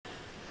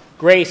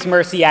Grace,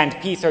 mercy, and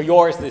peace are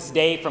yours this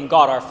day from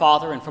God our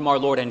Father and from our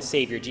Lord and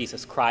Savior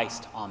Jesus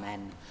Christ.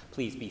 Amen.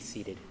 Please be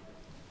seated.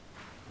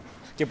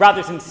 Dear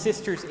brothers and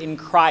sisters in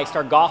Christ,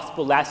 our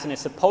gospel lesson is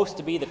supposed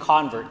to be the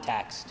convert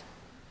text,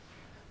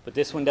 but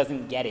this one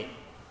doesn't get it.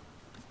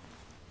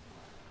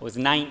 I was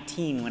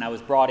 19 when I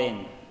was brought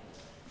in,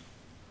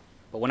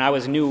 but when I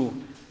was new,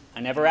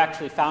 I never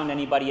actually found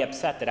anybody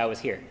upset that I was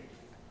here.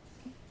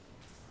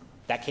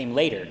 That came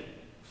later,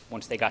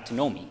 once they got to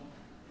know me,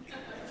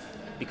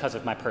 because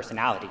of my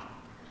personality.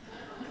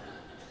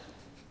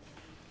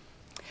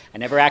 I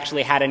never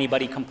actually had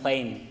anybody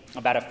complain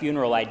about a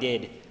funeral I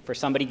did for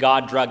somebody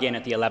God drug in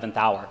at the 11th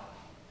hour.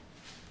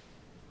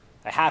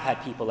 I have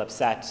had people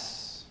upset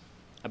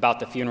about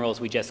the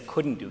funerals we just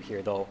couldn't do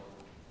here, though,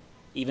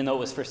 even though it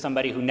was for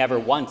somebody who never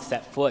once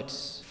set foot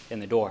in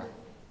the door.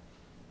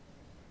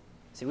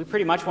 See, we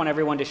pretty much want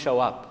everyone to show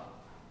up.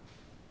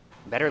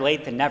 Better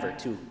late than never,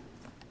 too.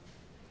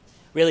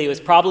 Really, it was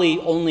probably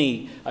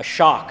only a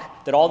shock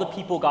that all the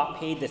people got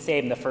paid the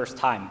same the first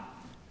time.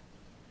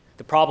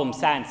 The problem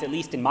since, at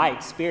least in my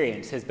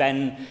experience, has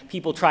been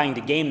people trying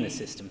to game the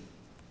system.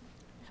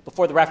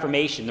 Before the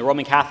Reformation, the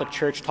Roman Catholic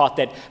Church taught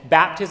that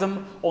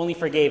baptism only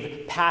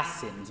forgave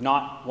past sins,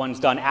 not ones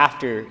done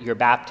after your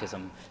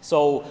baptism.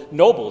 So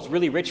nobles,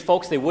 really rich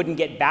folks, they wouldn't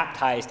get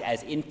baptized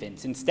as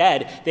infants.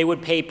 Instead, they would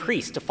pay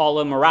priests to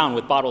follow them around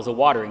with bottles of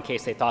water in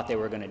case they thought they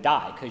were going to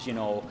die, because,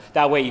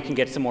 that way you can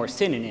get some more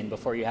sinning in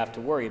before you have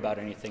to worry about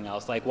anything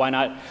else. Like, why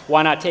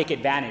not take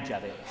advantage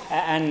of it?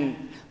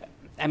 And,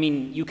 I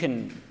mean, you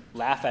can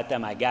laugh at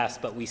them, I guess,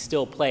 but we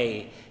still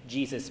play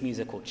Jesus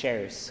musical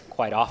chairs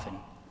quite often.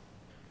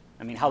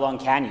 I mean, how long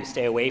can you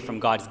stay away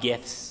from God's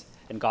gifts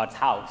and God's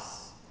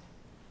house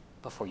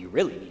before you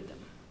really need them?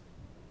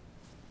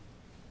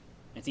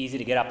 It's easy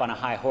to get up on a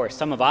high horse.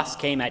 Some of us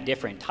came at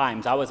different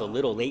times. I was a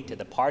little late to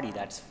the party,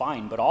 that's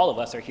fine, but all of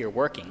us are here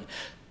working.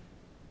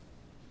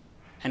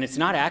 And it's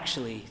not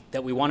actually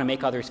that we want to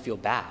make others feel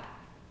bad.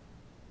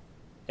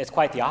 It's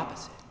quite the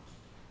opposite.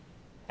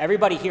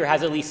 Everybody here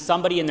has at least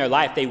somebody in their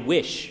life they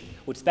wish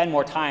would spend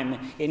more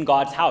time in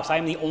God's house. I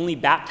am the only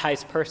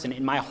baptized person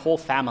in my whole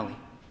family.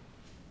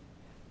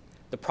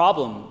 The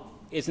problem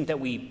isn't that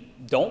we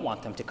don't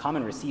want them to come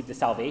and receive the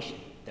salvation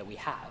that we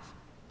have.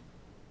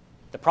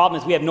 The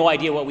problem is we have no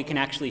idea what we can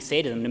actually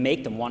say to them to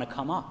make them want to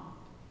come up.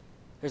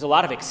 There's a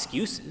lot of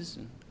excuses.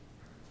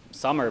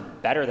 Some are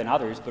better than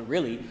others, but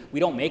really, we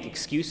don't make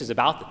excuses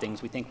about the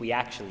things we think we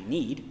actually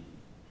need.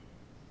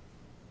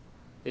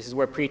 This is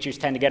where preachers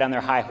tend to get on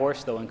their high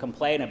horse, though, and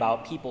complain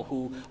about people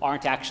who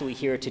aren't actually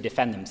here to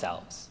defend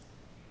themselves.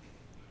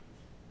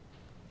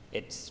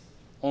 It's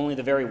only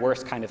the very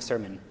worst kind of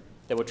sermon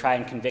that would try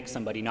and convict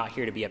somebody not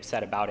here to be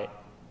upset about it.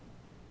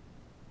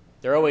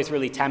 They're always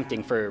really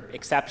tempting for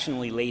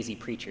exceptionally lazy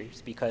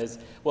preachers because,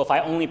 well, if I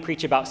only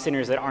preach about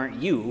sinners that aren't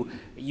you,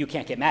 you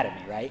can't get mad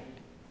at me, right?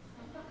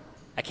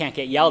 I can't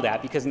get yelled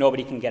at because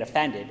nobody can get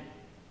offended.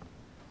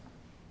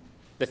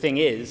 The thing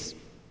is,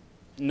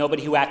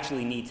 nobody who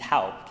actually needs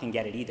help can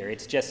get it either.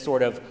 It's just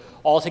sort of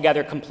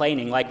altogether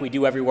complaining like we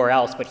do everywhere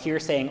else, but here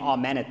saying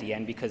amen at the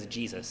end because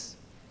Jesus.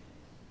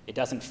 It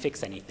doesn't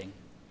fix anything.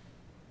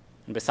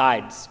 And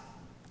besides,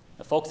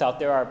 the folks out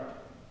there are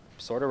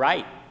sort of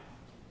right.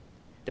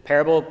 The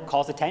parable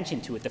calls attention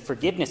to it. The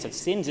forgiveness of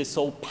sins is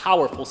so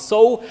powerful,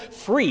 so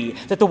free,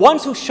 that the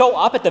ones who show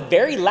up at the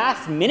very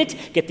last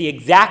minute get the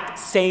exact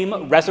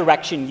same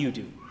resurrection you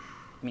do.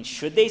 I mean,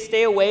 should they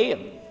stay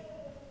away?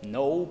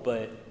 No,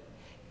 but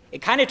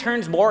it kind of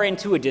turns more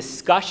into a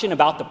discussion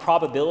about the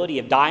probability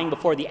of dying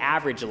before the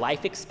average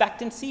life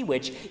expectancy,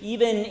 which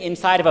even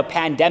inside of a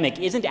pandemic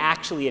isn't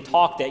actually a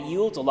talk that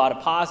yields a lot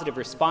of positive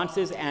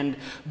responses. And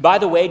by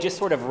the way, just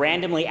sort of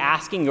randomly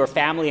asking your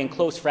family and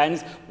close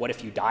friends, what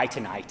if you die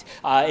tonight?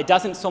 It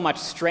doesn't so much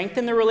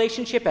strengthen the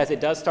relationship as it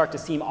does start to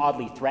seem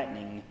oddly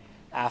threatening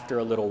after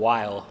a little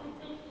while.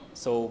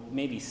 So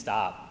maybe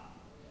stop.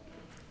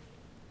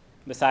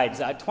 Besides,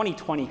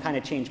 2020 kind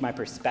of changed my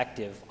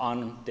perspective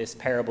on this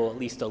parable at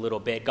least a little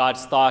bit.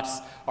 God's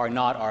thoughts are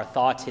not our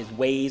thoughts. His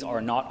ways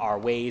are not our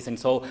ways. And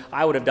so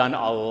I would have done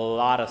a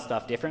lot of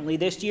stuff differently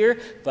this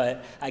year,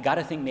 but I got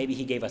to think maybe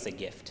he gave us a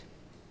gift.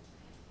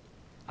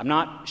 I'm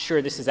not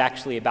sure this is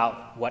actually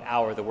about what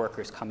hour the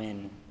workers come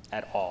in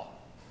at all.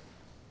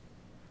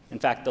 In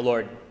fact, the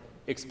Lord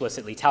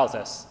explicitly tells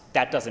us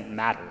that doesn't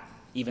matter,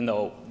 even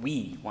though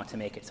we want to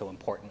make it so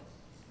important.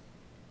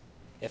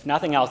 If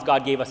nothing else,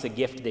 God gave us a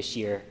gift this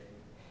year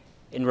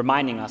in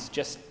reminding us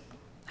just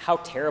how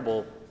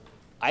terrible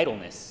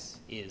idleness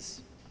is.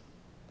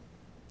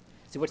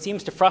 See, what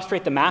seems to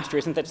frustrate the master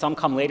isn't that some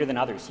come later than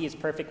others. He is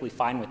perfectly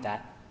fine with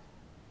that.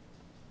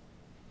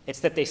 It's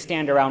that they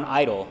stand around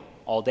idle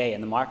all day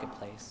in the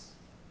marketplace.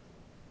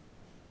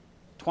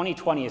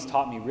 2020 has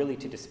taught me really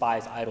to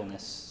despise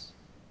idleness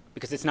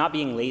because it's not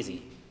being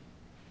lazy.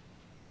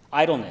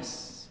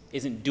 Idleness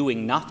isn't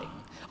doing nothing.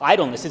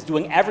 Idleness is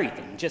doing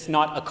everything, just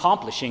not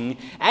accomplishing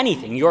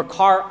anything. Your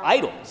car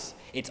idles.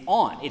 It's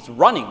on. It's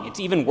running. It's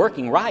even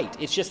working right.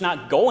 It's just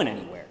not going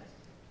anywhere.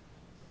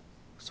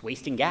 It's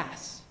wasting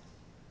gas.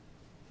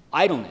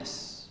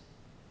 Idleness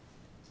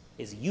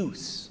is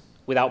use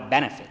without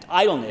benefit.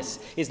 Idleness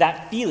is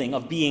that feeling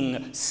of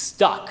being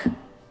stuck,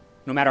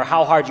 no matter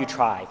how hard you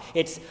try.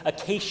 It's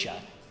acacia.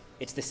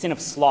 It's the sin of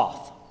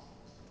sloth.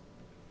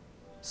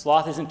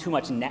 Sloth isn't too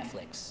much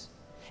Netflix.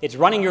 It's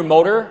running your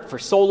motor for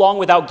so long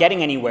without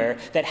getting anywhere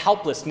that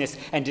helplessness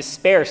and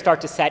despair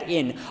start to set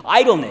in.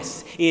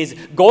 Idleness is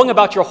going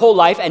about your whole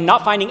life and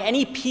not finding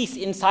any peace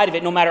inside of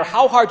it, no matter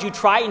how hard you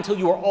try, until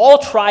you are all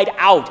tried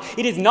out.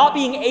 It is not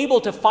being able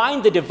to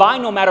find the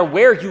divine no matter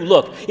where you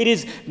look. It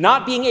is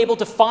not being able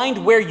to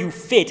find where you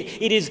fit.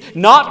 It is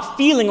not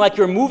feeling like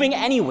you're moving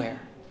anywhere,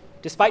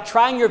 despite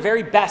trying your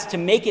very best to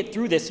make it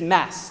through this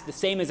mess, the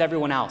same as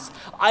everyone else.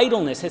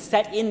 Idleness has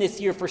set in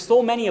this year for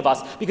so many of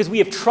us because we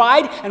have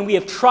tried and we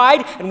have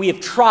tried and we have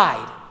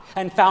tried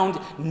and found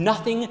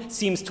nothing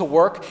seems to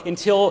work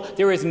until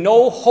there is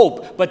no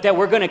hope but that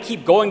we're going to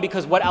keep going,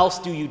 because what else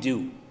do you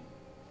do?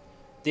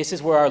 This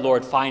is where our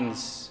Lord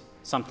finds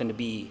something to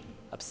be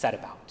upset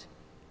about.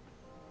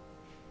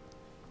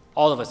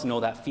 All of us know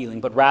that feeling,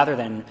 but rather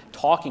than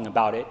talking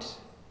about it,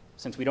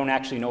 since we don't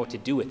actually know what to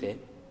do with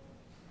it,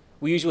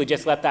 we usually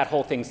just let that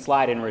whole thing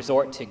slide and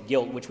resort to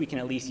guilt, which we can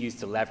at least use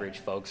to leverage,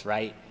 folks,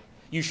 right?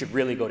 You should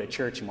really go to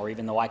church more,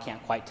 even though I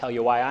can't quite tell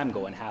you why I'm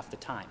going half the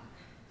time.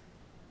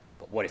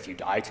 But what if you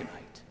die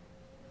tonight?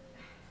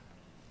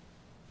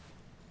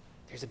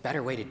 There's a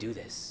better way to do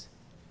this.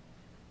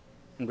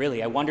 And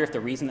really, I wonder if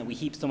the reason that we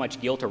heap so much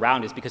guilt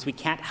around is because we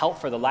can't help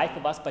for the life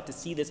of us but to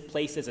see this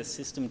place as a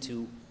system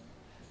too.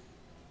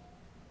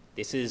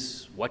 This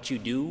is what you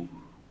do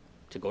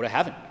to go to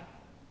heaven.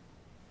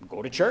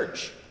 Go to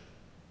church.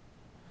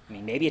 I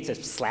mean, maybe it's a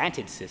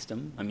slanted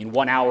system. I mean,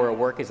 1 hour of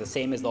work is the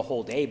same as the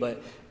whole day,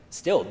 but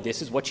still,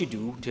 this is what you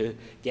do to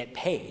get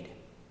paid.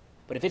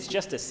 But if it's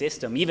just a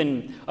system,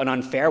 even an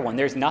unfair one,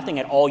 there's nothing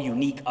at all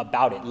unique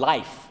about it.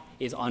 Life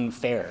is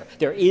unfair.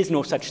 There is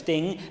no such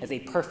thing as a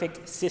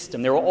perfect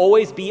system. There will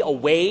always be a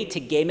way to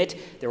game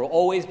it. There will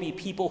always be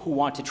people who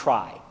want to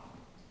try,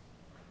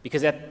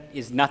 because that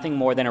is nothing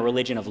more than a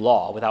religion of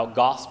law without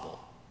gospel,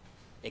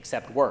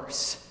 except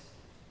worse.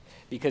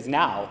 Because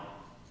now,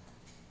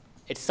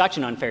 it's such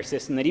an unfair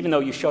system that even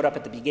though you showed up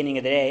at the beginning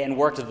of the day and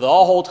worked the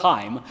whole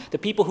time, the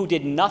people who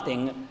did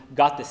nothing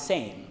got the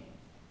same.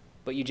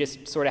 But you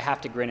just sort of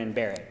have to grin and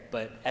bear it.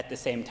 But at the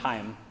same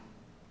time,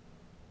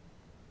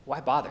 why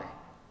bother?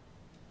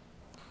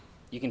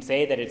 You can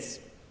say that it's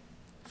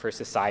for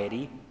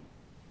society.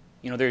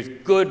 You know, there's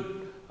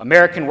good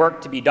American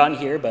work to be done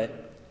here,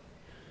 but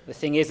the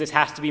thing is, this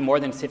has to be more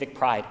than civic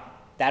pride.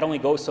 That only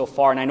goes so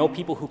far, and I know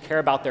people who care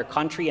about their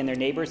country and their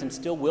neighbors and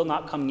still will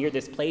not come near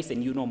this place,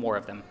 and you know more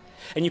of them.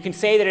 And you can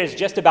say that it is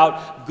just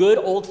about good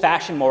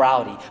old-fashioned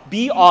morality.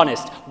 Be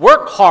honest,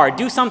 work hard,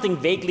 do something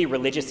vaguely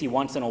religious-y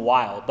once in a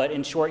while, but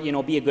in short,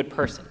 be a good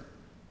person.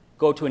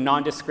 Go to a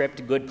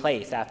nondescript good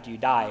place after you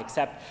die,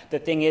 except the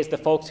thing is, the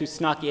folks who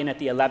snuck in at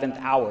the 11th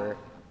hour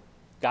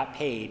got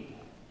paid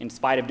in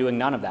spite of doing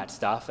none of that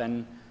stuff,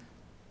 and,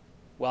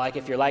 well, like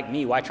if you're like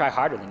me, why try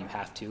harder than you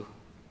have to?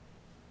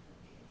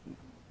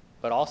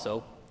 But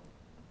also,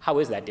 how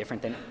is that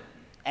different than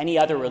any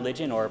other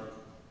religion or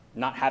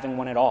not having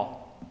one at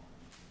all?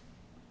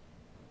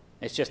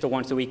 It's just a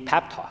once-a-week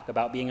pep talk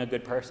about being a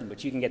good person,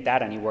 but you can get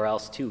that anywhere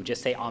else too.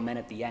 Just say amen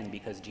at the end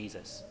because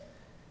Jesus.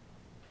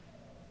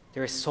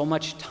 There is so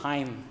much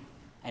time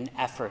and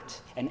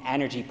effort and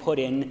energy put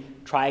in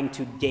trying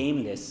to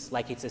game this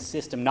like it's a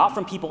system, not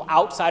from people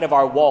outside of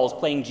our walls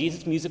playing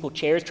Jesus musical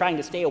chairs trying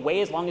to stay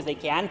away as long as they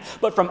can,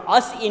 but from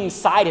us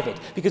inside of it,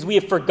 because we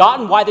have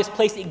forgotten why this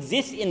place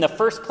exists in the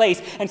first place,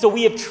 and so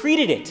we have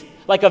treated it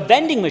like a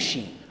vending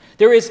machine.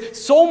 There is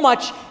so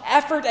much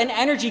effort and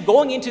energy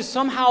going into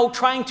somehow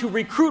trying to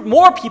recruit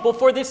more people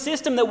for this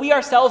system that we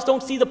ourselves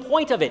don't see the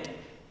point of it.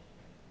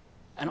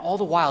 And all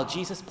the while,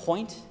 Jesus'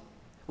 point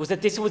was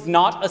that this was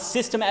not a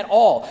system at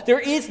all. There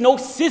is no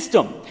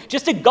system,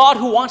 just a God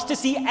who wants to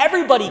see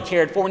everybody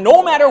cared for,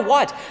 no matter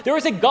what. There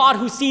is a God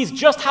who sees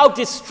just how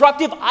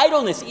destructive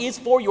idleness is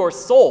for your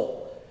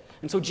soul.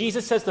 And so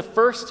Jesus says the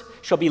first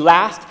shall be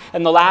last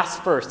and the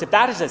last first. If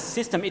that is a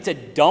system, it's a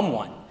dumb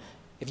one.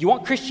 If you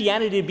want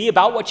Christianity to be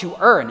about what you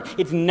earn,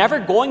 it's never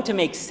going to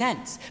make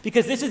sense,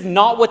 because this is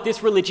not what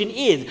this religion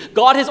is.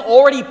 God has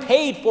already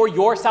paid for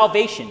your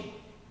salvation.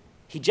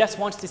 He just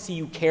wants to see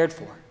you cared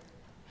for.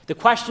 The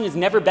question has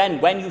never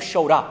been when you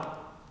showed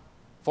up.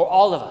 For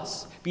all of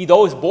us, be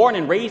those born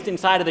and raised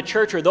inside of the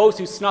church or those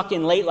who snuck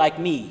in late like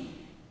me,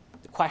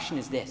 the question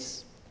is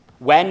this: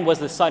 when was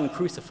the Son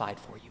crucified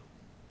for you?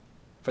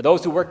 For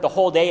those who worked the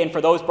whole day and for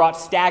those brought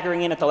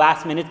staggering in at the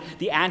last minute,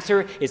 the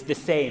answer is the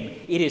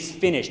same. It is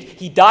finished.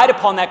 He died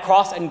upon that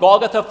cross in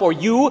Golgotha for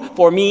you,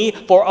 for me,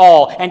 for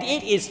all. And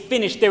it is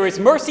finished. There is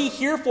mercy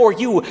here for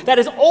you. That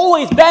has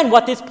always been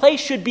what this place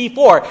should be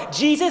for.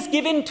 Jesus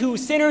given to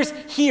sinners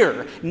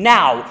here,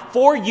 now,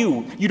 for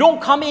you. You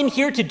don't come in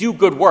here to do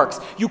good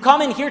works. You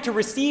come in here to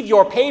receive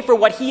your pay for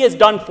what he has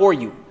done for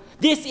you.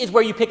 This is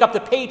where you pick up the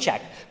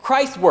paycheck.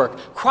 Christ's work,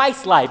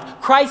 Christ's life,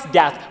 Christ's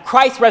death,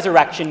 Christ's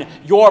resurrection,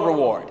 your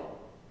reward.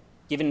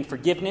 given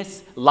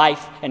forgiveness,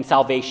 life, and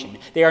salvation.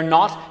 They are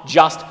not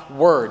just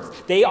words.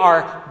 They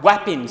are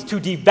weapons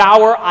to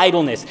devour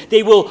idleness.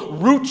 They will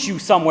root you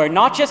somewhere,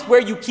 not just where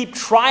you keep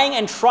trying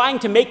and trying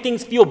to make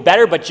things feel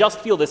better but just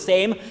feel the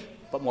same,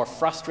 but more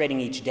frustrating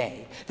each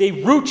day. They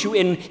root you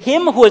in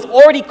him who has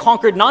already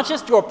conquered not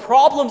just your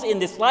problems in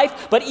this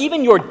life, but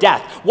even your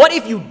death. What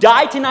if you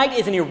die tonight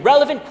is an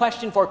irrelevant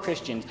question for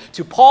Christians.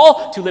 To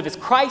Paul, to live is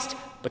Christ,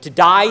 but to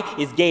die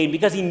is gain,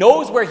 because he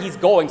knows where he's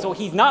going, so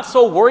he's not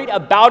so worried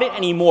about it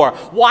anymore.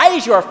 Why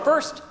is your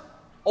first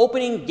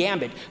opening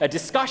gambit a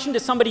discussion to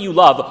somebody you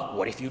love?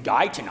 What if you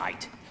die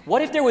tonight?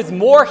 What if there was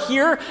more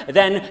here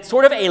than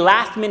sort of a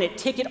last-minute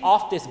ticket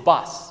off this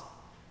bus?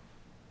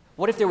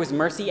 What if there was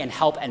mercy and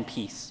help and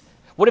peace?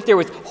 What if there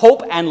was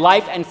hope and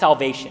life and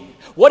salvation?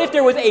 What if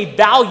there was a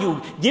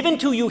value given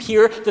to you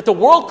here that the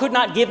world could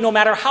not give, no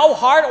matter how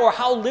hard or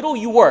how little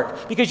you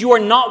work, because you are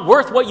not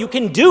worth what you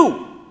can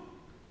do?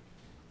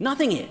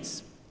 Nothing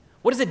is.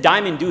 What does a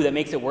diamond do that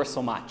makes it worth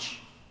so much?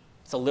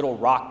 It's a little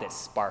rock that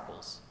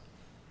sparkles.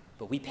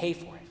 But we pay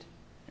for it,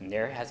 and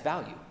there it has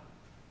value.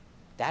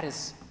 That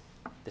is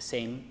the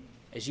same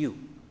as you.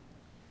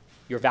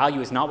 Your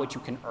value is not what you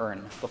can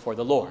earn before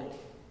the Lord.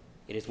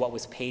 It is what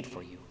was paid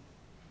for you.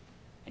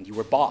 And you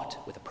were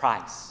bought with a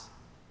price.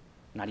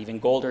 Not even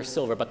gold or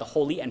silver, but the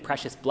holy and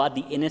precious blood,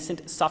 the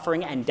innocent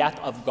suffering and death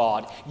of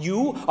God.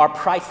 You are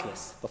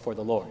priceless before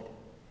the Lord.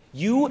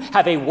 You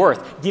have a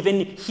worth given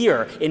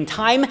here in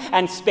time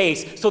and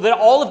space, so that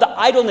all of the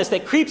idleness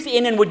that creeps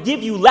in and would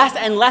give you less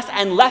and less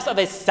and less of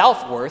a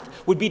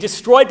self-worth would be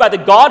destroyed by the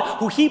God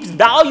who heaps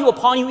value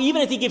upon you,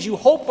 even as he gives you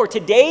hope for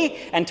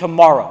today and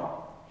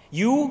tomorrow.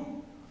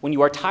 You, when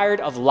you are tired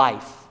of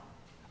life,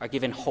 are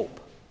given hope.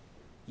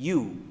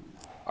 You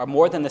are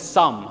more than the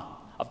sum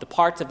of the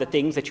parts of the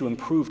things that you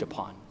improved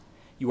upon.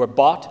 You are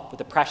bought with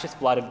the precious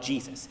blood of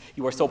Jesus.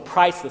 You are so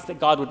priceless that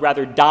God would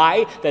rather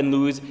die than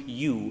lose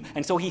you.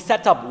 And so he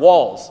sets up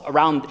walls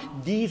around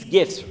these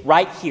gifts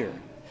right here,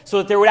 so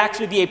that there would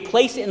actually be a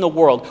place in the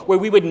world where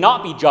we would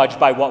not be judged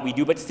by what we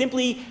do, but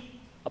simply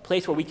a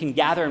place where we can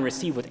gather and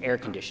receive with air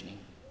conditioning.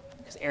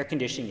 Because air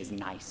conditioning is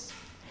nice.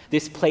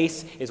 This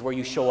place is where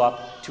you show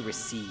up to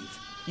receive.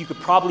 You could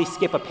probably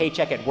skip a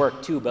paycheck at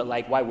work too, but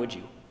why would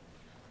you?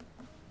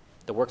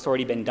 The work's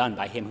already been done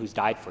by him who's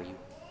died for you.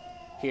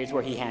 Here's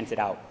where he hands it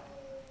out.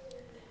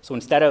 So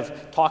instead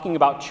of talking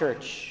about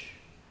church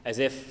as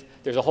if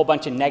there's a whole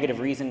bunch of negative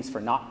reasons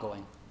for not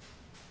going,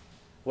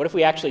 what if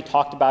we actually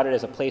talked about it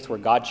as a place where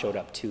God showed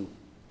up too?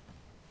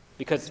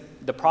 Because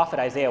the prophet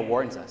Isaiah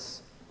warns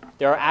us,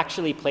 there are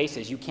actually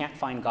places you can't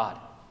find God,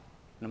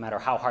 no matter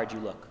how hard you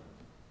look.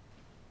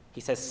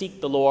 He says,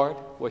 seek the Lord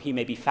where he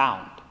may be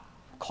found.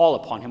 Call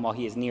upon him while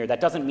he is near. That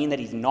doesn't mean that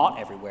he's not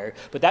everywhere,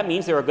 but that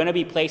means there are going to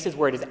be places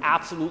where it is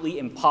absolutely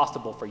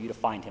impossible for you to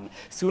find him.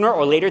 Sooner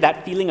or later,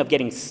 that feeling of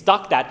getting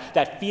stuck,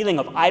 that feeling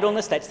of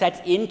idleness that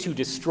sets in to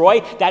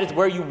destroy, that is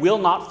where you will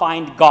not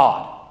find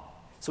God.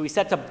 So he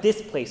sets up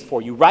this place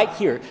for you right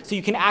here, so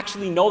you can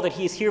actually know that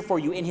he is here for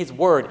you in his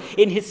word,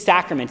 in his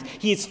sacraments.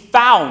 He is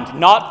found,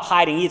 not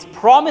hiding. He is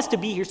promised to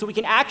be here so we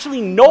can actually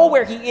know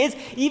where he is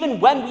even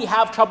when we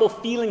have trouble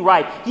feeling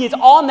right. He is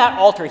on that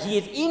altar. He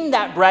is in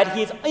that bread.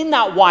 He is in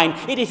that wine.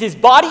 It is his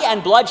body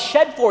and blood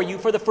shed for you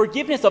for the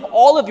forgiveness of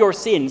all of your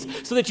sins,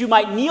 so that you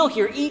might kneel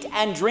here, eat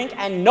and drink,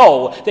 and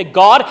know that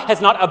God has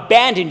not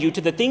abandoned you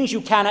to the things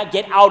you cannot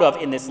get out of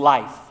in this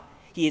life.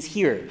 He is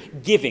here,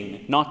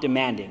 giving, not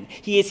demanding.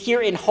 He is here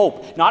in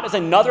hope, not as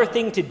another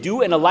thing to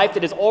do in a life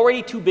that is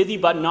already too busy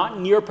but not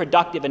near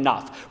productive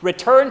enough.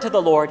 Return to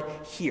the Lord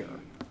here,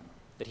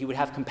 that he would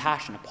have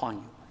compassion upon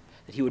you,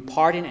 that he would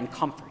pardon and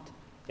comfort,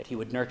 that he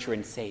would nurture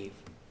and save.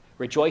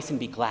 Rejoice and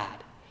be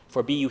glad,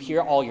 for be you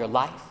here all your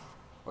life,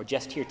 or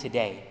just here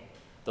today,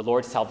 the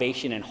Lord's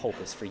salvation and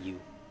hope is for you.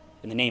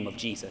 In the name of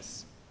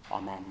Jesus,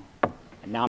 amen.